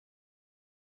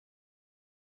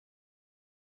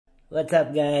What's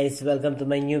up, guys? Welcome to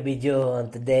my new video.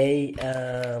 And today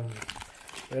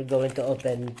we're going to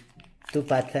open two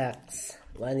fatpacks.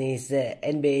 One is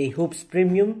NBA Hoops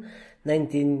Premium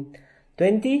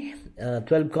 1920,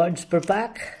 12 cards per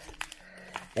pack,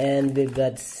 and we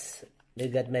got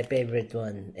my favorite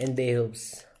one, NBA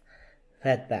Hoops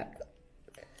Fat Pack.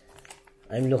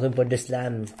 I'm looking for the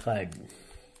Slam card.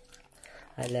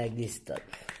 I like this stuff.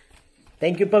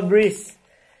 Thank you, Fabrice.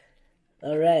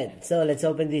 Alright, so let's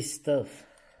open this stuff.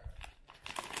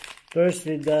 First,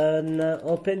 we're gonna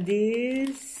open this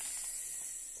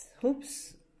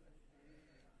Hoops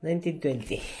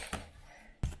 1920.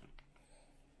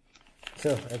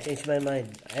 So, I changed my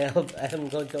mind. I hope I'm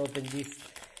going to open this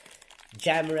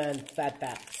Jamran Fat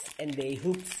Packs NBA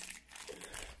Hoops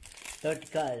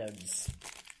 30 cards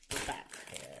per pack.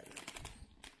 Ayan.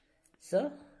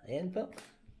 So, ayan po.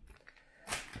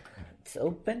 Let's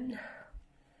open.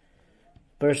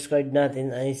 First card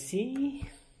natin I see.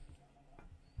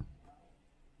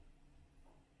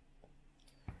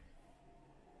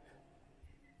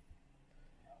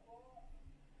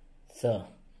 So,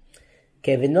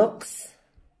 Kevin Knox,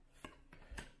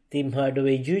 Tim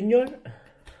Hardaway Jr.,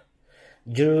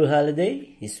 Drew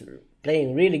Holiday, he's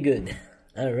playing really good.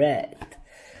 Alright.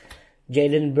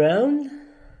 Jaylen Brown,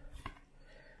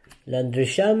 Landry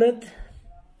Shamet,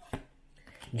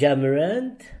 Ja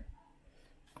Morant.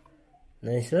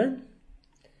 Nice one.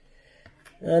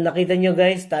 Nakita nyo,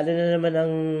 guys, talo na naman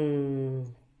ang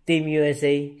Team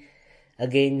USA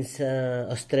against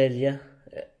Australia,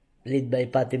 led by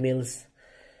Patty Mills.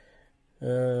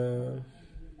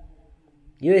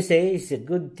 USA is a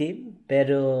good team,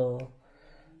 pero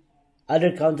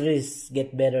other countries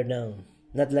get better now.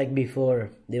 Not like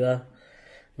before, di ba?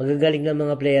 Magagaling na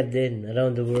mga player din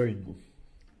around the world.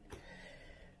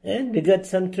 And we got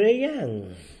some Trae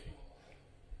Young,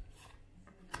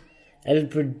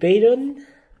 Alfred Payton,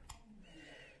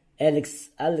 Alex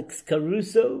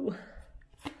Caruso,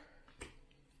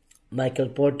 Michael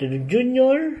Porter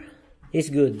Jr. He's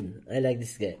good. I like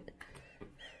this guy.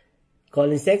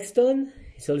 Colin Sexton,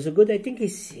 he's also good. I think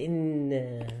he's in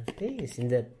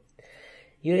that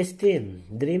US team,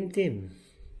 Dream Team.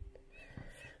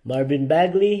 Marvin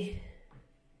Bagley,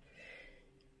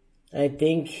 I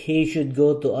think he should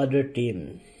go to other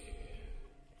team.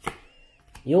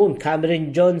 Yun,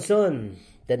 Cameron Johnson,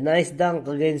 the nice dunk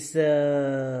against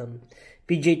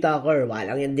PJ Tucker.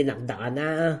 Walang yan dinakdakan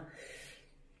na.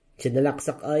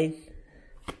 Sinalaksak ay.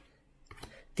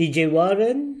 TJ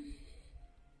Warren,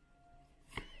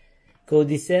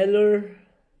 Cody Zeller,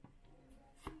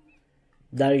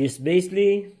 Darius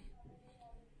Bazley,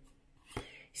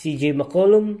 CJ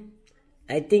McCollum.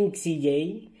 I think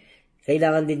CJ,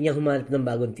 kailangan din niya humanap ng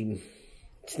bagong team.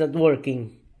 It's not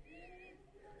working.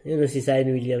 Yun si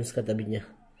Zion Williams katabi niya.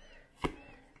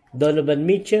 Donovan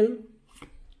Mitchell,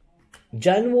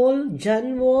 John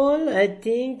Wall, I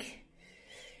think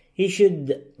he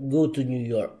should go to New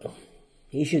York.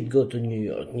 He should go to New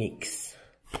York Knicks.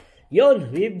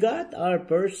 Yun, we've got our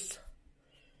first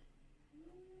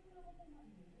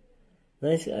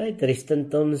nice guy,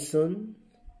 Tristan Thompson.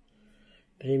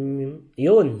 Premium.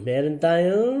 Yun, meron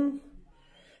tayo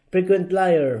frequent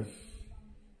flyer.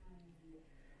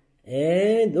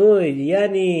 And,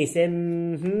 Giannis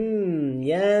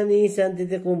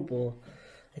Antetokounmpo.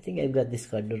 I think I've got this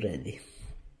card already.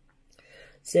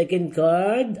 Second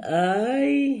card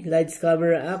ay Lights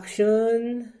Camera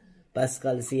Action,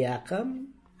 Pascal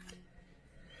Siakam.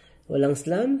 Walang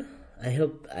slam. I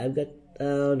hope I've got,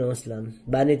 no slam.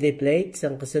 Vanity Plates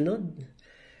ang kasunod.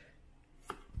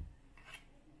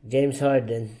 James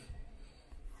Harden.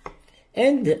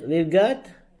 And we've got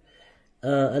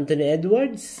Anthony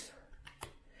Edwards,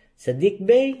 Sadiq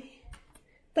Bey,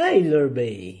 Tyler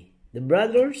Bey, the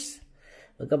brothers,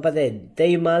 magkapatid,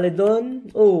 Teo Maledon,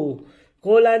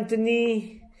 Cole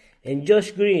Anthony, and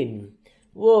Josh Green.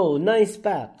 Whoa, nice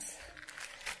packs.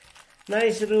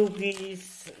 Nice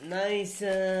rookies, nice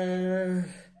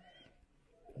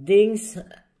things.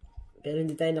 Pero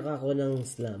hindi tayo nakakuha ng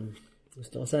slam.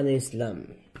 Gusto ko sana yung slam.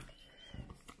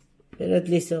 Pero at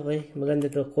least okay, maganda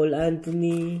to. Cole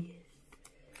Anthony,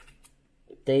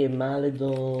 Teo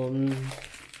Maledon.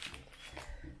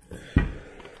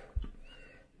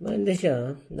 Maganda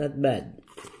siya, not bad.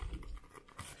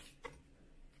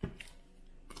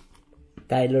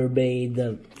 Tyler Bey,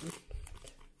 the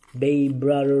Bey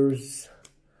brothers.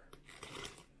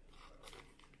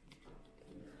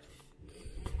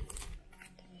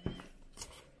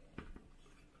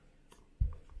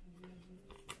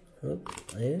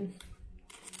 Ayan.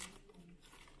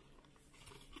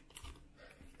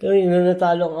 Ito yung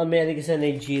natalo ang Amerika sa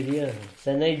Nigeria.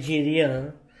 Sa Nigeria,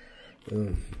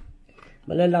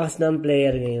 Malalakas na ang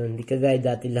player ngayon. Hindi kagaya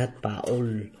dati lahat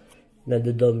foul na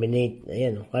do-dominate.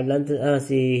 Ayan,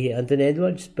 si Anthony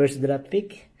Edwards, first draft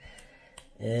pick.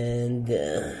 And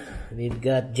we've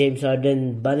got James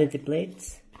Harden vanity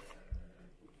plates.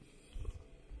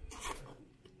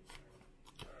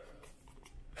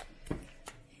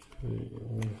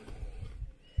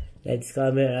 Lights,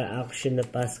 camera, action na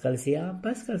Pascal Siakam.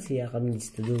 Pascal Siakam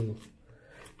needs to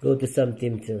go to some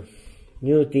team too.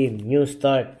 New team, new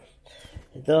start.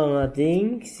 Ito ang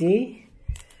ating si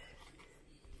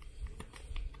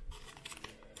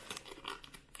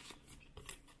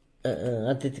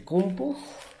Antetokounmpo.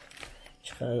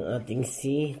 Tsaka ang ating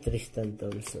si Tristan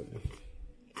Thompson.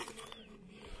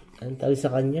 Anong tawag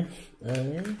sa kanya?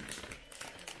 Ayan.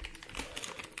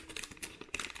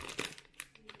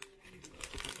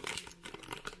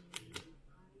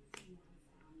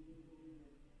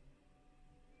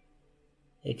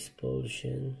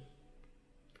 Expulsion.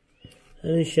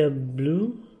 Ano siya?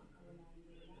 Blue?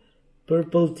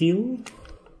 Purple teal?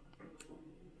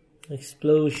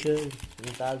 Explosion.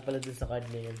 Ang tawag pala dun sa card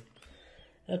na yun.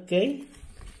 Okay.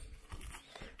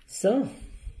 So,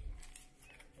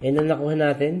 yan ang nakuha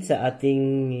natin sa ating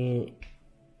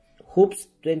Hoops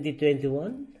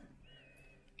 2021.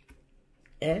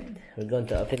 And we're going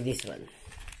to open this one.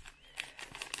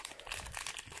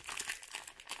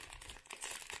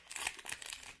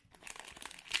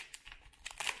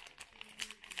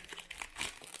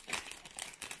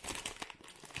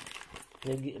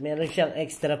 Meron siyang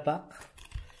extra pack.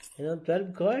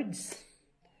 12 cards.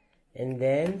 And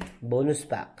then, bonus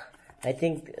pack. I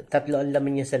think, 3 ang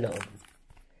laman niya sa loob.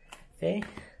 Okay?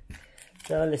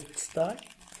 So, let's start.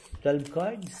 12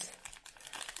 cards.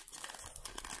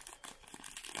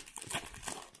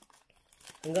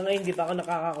 Hanggang ngayon, hindi pa ako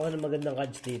nakakakuha ng magandang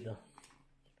cards dito.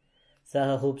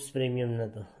 Sa Hoops Premium na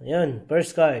to. Ayan,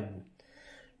 first card.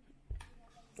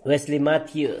 Wesley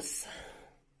Matthews.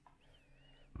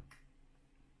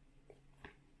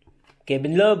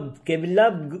 Kevin Love,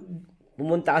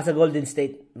 pumunta ka sa Golden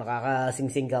State,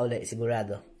 makakasingsing ka ulit,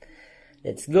 sigurado.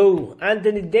 Let's go,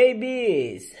 Anthony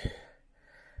Davis.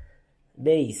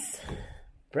 Base.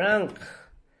 Frank.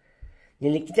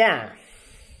 Nilikita.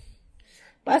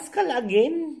 Pascal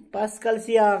again. Pascal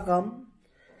Siakam.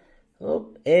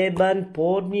 Evan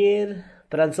Fournier.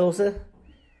 Francosa.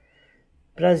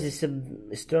 France is a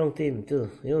strong team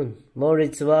too. Yun.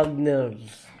 Moritz Wagner.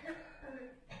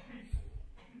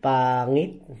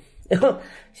 Pangit.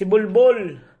 Si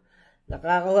Bulbul.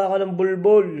 Nakakakuha ko ng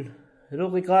Bulbul.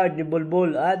 Rookie card ni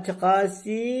Bulbul. At saka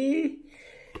si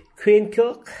Quinn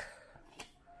Cook.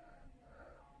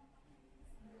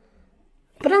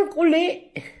 Prank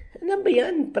uli. Ano ba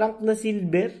yan? Prank na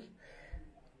silver.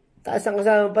 Taas ang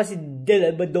kasama pa si Del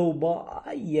Abadova.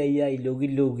 Ay.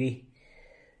 Lugi-lugi.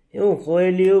 Yung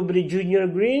Coelho Oubre Jr.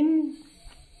 Green.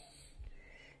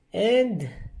 And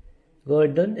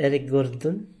Gordon, Eric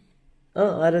Gordon.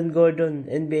 Aaron Gordon,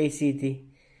 NBA City.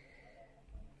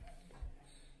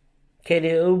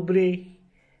 Kelly Oubre,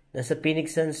 nasa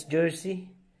Phoenix Suns jersey.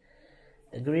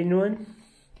 A green one.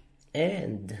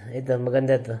 And, ito,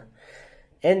 maganda to.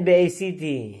 NBA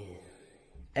City.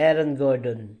 Aaron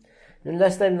Gordon. Nung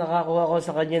last time, nakakuha ko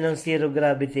sa kanya ng zero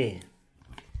gravity.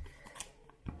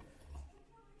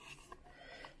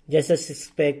 Just as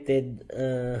expected,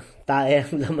 tayo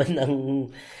ang laman ng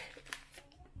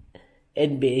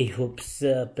NBA Hoops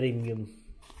Premium.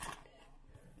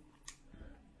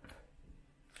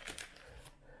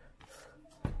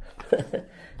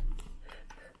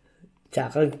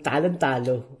 Tsaka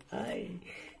talong-talo. Ay,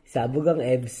 sabog ang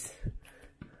Ebs.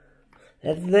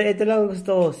 Ito lang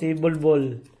gusto ko, si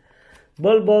Bulbul.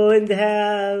 Bulbul in the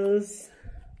house.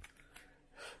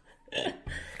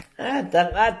 At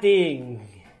ang ating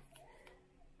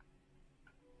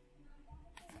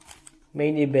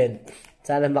main event.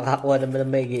 Sana makakuha naman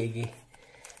ng may gigi.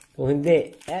 Kung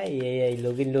hindi, ay,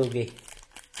 lugin-lugi.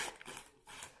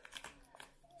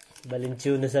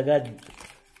 Balintunas agad.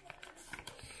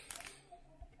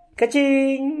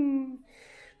 Kaching!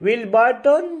 Will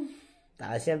Barton.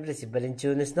 Siyempre, si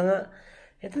Balintunas na nga.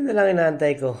 Ito na lang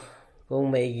inaantay ko.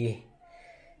 Kung maigi.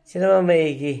 Sino naman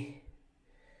maigi?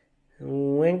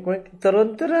 Wink,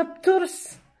 Toronto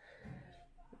Raptors.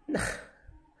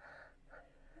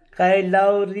 Kyle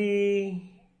Lowry.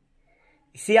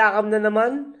 Siakam na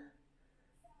naman.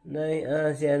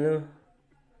 Si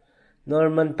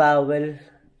Norman Powell.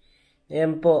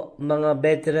 Ayan po, mga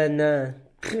veteran na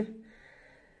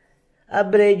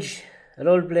average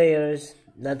role players,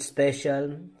 not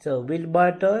special. So, Will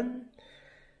Barton,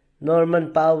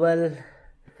 Norman Powell,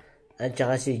 at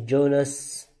saka si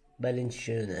Jonas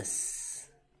Valanciunas.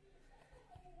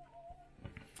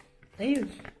 Ayun.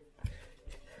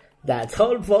 That's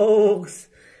all, folks.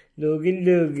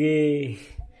 Lugi-lugi.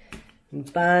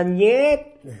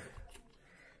 Panyet.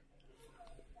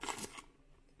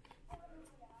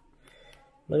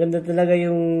 Maganda talaga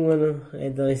yung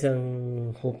ito isang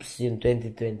hoops yung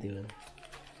 2021.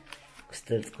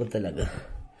 Gusto ko talaga.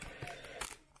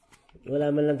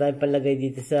 Wala man lang tayong palagay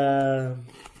dito sa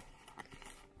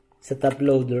top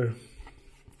loader.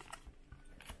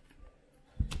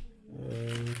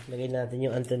 Lagay natin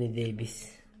yung Anthony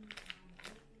Davis.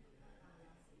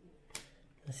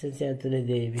 Nasaan si Anthony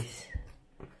Davis?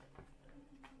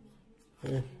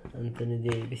 Anthony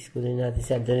Davis. Kunin natin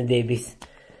si Anthony Davis.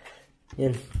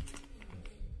 Yan.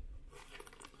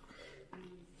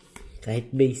 Kahit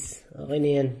base. Okay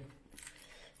na yan.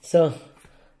 So,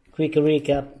 quick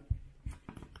recap.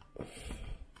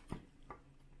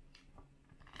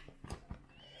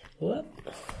 Whoop.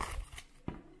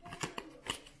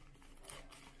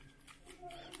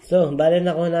 So, bale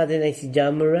na ko natin ay si Ja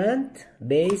Morant,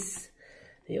 base.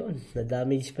 Ayun,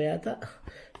 na-damage pa yata.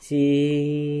 Si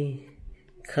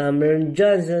Cam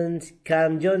Johnson,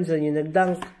 yung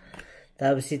nag-dunk.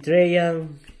 Tapos si Trae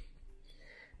Young,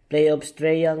 playoffs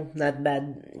Trae Young, not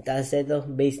bad. Tapos ito,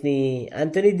 base ni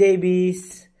Anthony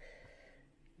Davis,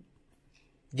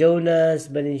 Jonas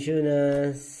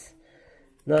Valanciunas,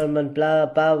 Norman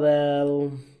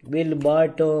Powell, Will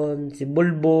Barton, si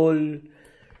Bulbul,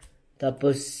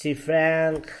 tapos si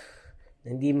Frank,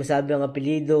 hindi masabi ang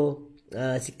apelido,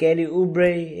 si Kelly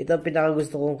Oubre, ito ang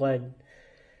pinakagusto kong card.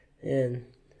 Ayan.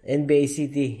 NBA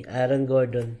City, Aaron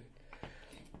Gordon.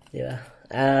 Diba?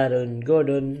 Aaron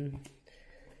Gordon,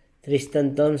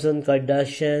 Tristan Thompson,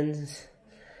 Kardashians,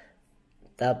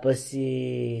 tapos si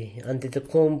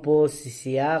Antetokounmpo, si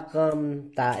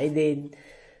Siakam, Tae din,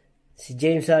 si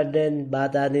James Harden,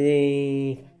 bata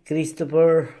ni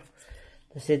Christopher.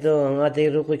 Tapos ito ang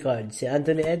ating rookie card, si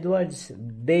Anthony Edwards,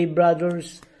 Bay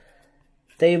Brothers,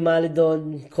 Teo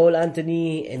Maledon, Cole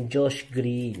Anthony, and Josh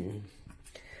Green.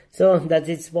 So, that's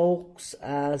it, folks.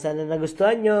 Sana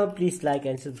nagustuhan nyo. Please like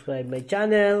and subscribe my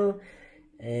channel.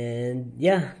 And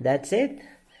yeah, that's it.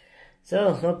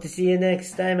 So, hope to see you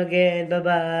next time again.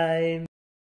 Bye-bye.